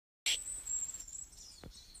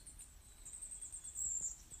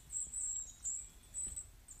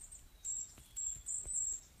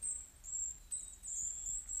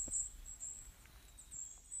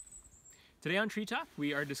Today on Tree Talk,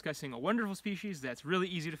 we are discussing a wonderful species that's really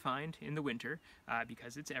easy to find in the winter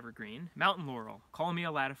because it's evergreen, mountain laurel,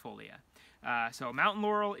 Kalmia latifolia. So mountain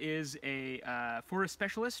laurel is a forest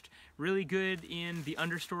specialist, really good in the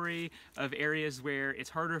understory of areas where it's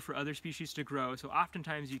harder for other species to grow. So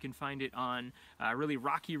oftentimes you can find it on really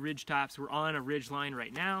rocky ridge tops. We're on a ridge line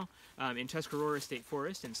right now in Tuscarora State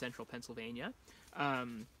Forest in central Pennsylvania.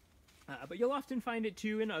 But you'll often find it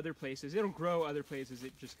too in other places. It'll grow other places.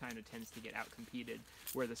 It just kind of tends to get outcompeted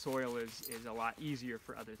where the soil is a lot easier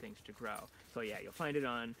for other things to grow. So yeah, you'll find it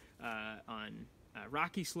on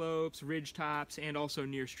rocky slopes, ridge tops, and also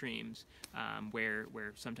near streams where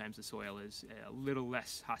sometimes the soil is a little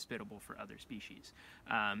less hospitable for other species.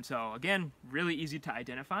 So again, really easy to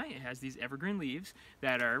identify. It has these evergreen leaves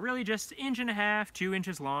that are really just 1.5 to 2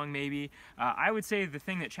 inches long maybe. I would say the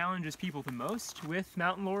thing that challenges people the most with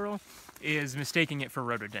mountain laurel is mistaking it for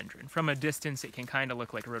rhododendron. From a distance it can kind of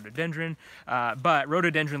look like rhododendron, but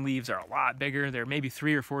rhododendron leaves are a lot bigger. They're maybe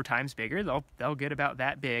 3 or 4 times bigger. They'll get about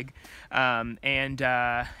that big. But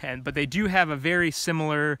they do have a very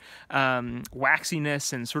similar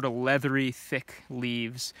waxiness and sort of leathery, thick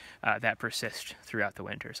leaves that persist throughout the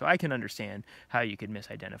winter. So I can understand how you could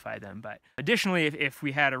misidentify them. But additionally, if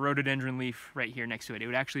we had a rhododendron leaf right here next to it, it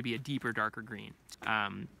would actually be a deeper, darker green.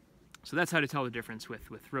 So that's how to tell the difference with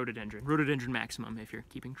rhododendron maximum, if you're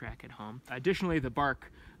keeping track at home. Additionally, the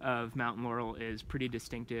bark of mountain laurel is pretty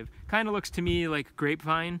distinctive. Kind of looks to me like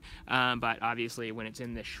grapevine, but obviously when it's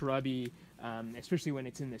in the shrubby, especially when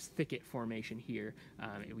it's in this thicket formation here,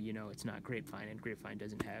 you know it's not grapevine, and grapevine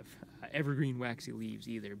doesn't have evergreen waxy leaves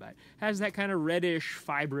either, but has that kind of reddish,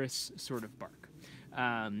 fibrous sort of bark.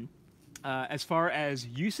 As far as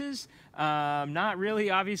uses, not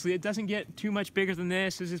really. Obviously, it doesn't get too much bigger than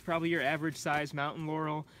this. This is probably your average size mountain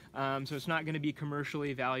laurel, so it's not going to be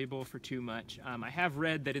commercially valuable for too much. I have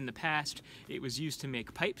read that in the past it was used to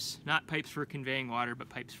make pipes, not pipes for conveying water, but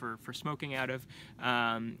pipes for smoking out of.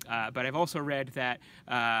 But I've also read that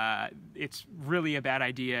it's really a bad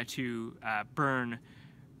idea to burn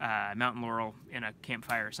mountain laurel in a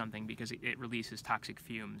campfire or something because it releases toxic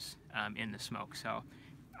fumes in the smoke. So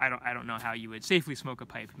I don't know how you would safely smoke a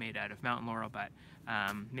pipe made out of mountain laurel, but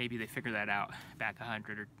maybe they figured that out back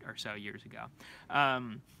 100 or so years ago.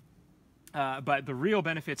 But the real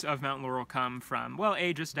benefits of mountain laurel come from, well,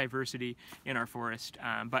 just diversity in our forest,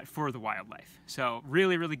 but for the wildlife. So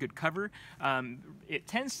really, really good cover. It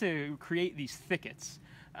tends to create these thickets,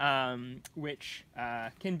 which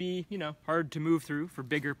can be, hard to move through for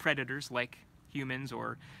bigger predators like humans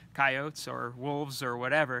or coyotes or wolves or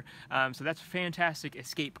whatever. So that's fantastic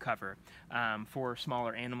escape cover for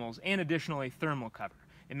smaller animals, and additionally thermal cover.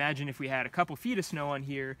 Imagine if we had a couple feet of snow on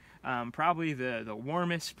here, probably the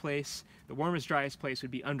warmest place, the warmest, driest place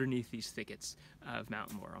would be underneath these thickets of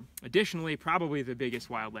mountain laurel. Additionally, probably the biggest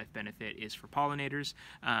wildlife benefit is for pollinators,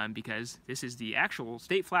 because this is the actual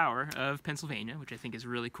state flower of Pennsylvania, which I think is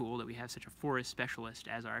really cool that we have such a forest specialist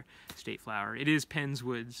as our state flower. It is Penn's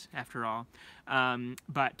Woods, after all.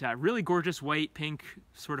 But really gorgeous white, pink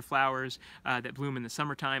sort of flowers that bloom in the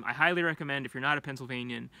summertime. I highly recommend, if you're not a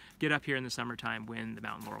Pennsylvanian, get up here in the summertime when the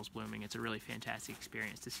mountain laurel's blooming. It's a really fantastic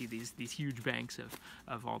experience to see these huge banks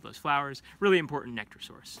of all those flowers. Really important nectar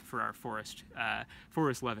source for our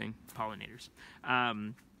forest-loving pollinators.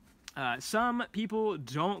 Some people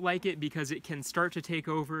don't like it because it can start to take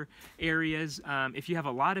over areas. If you have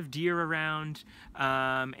a lot of deer around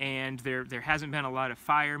and there hasn't been a lot of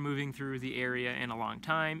fire moving through the area in a long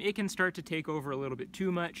time, it can start to take over a little bit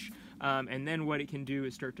too much. And then what it can do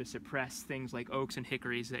is start to suppress things like oaks and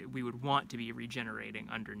hickories that we would want to be regenerating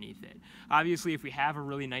underneath it. Obviously, if we have a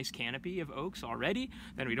really nice canopy of oaks already,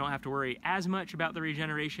 then we don't have to worry as much about the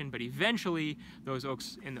regeneration, but eventually those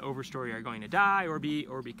oaks in the overstory are going to die or be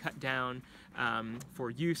cut down for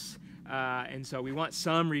use. And so we want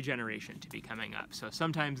some regeneration to be coming up. So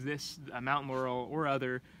sometimes this mountain laurel or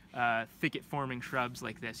other thicket-forming shrubs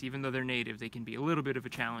like this, even though they're native, they can be a little bit of a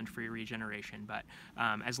challenge for your regeneration. But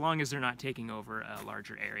as long as they're not taking over a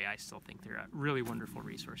larger area, I still think they're a really wonderful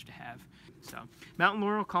resource to have. So mountain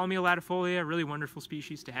laurel, Kalmia latifolia, really wonderful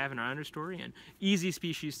species to have in our understory and easy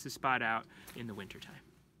species to spot out in the wintertime.